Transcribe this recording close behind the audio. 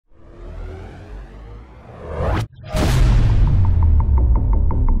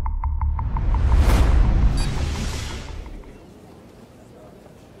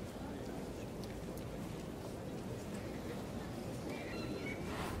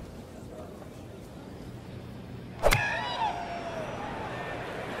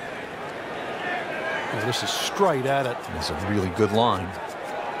Well, this is straight at it. It's a really good line.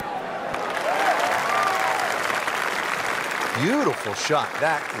 Beautiful shot.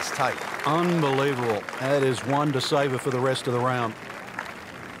 That is tight. Unbelievable. That is one to savor for the rest of the round.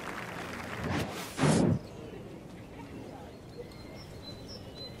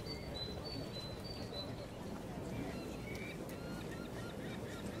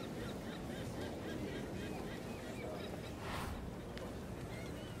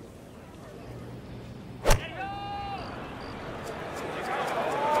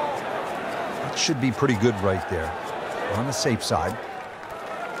 That should be pretty good right there. On the safe side.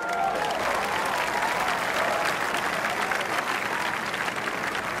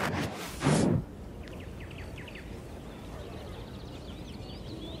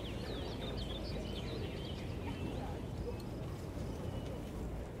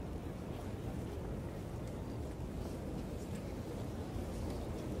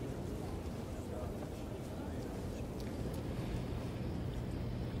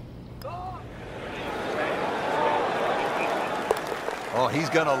 Oh, he's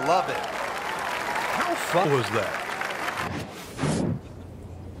going to love it. How fun was that?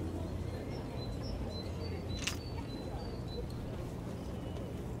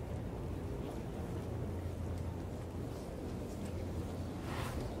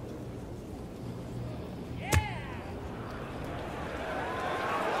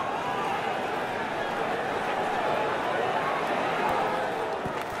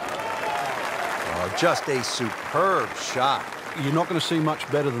 Oh, just a superb shot. You're not going to see much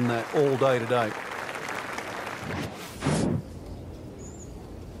better than that all day today.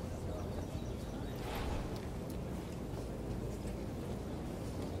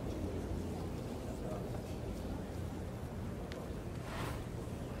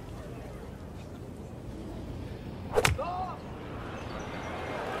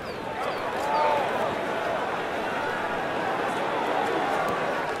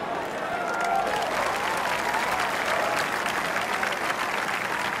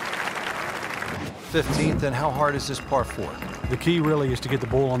 th, and how hard is this par 4? The key really is to get the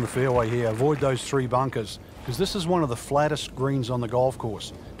ball on the fairway here. Avoid those 3 bunkers, because this is one of the flattest greens on the golf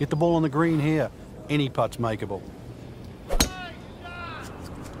course. Get the ball on the green here. Any putt's makeable.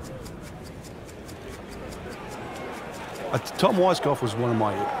 Tom Weiskopf was one of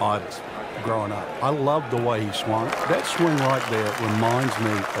my idols growing up. I loved the way he swung. That swing right there reminds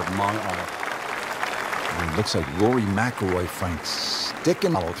me of my idol. It looks like Rory McIlroy finds stick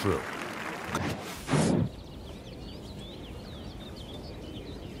and follow through.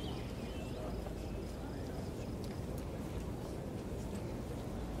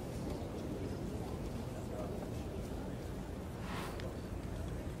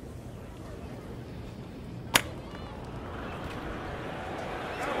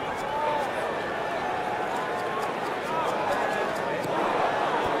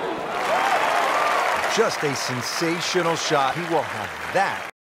 Just a sensational shot. He will have that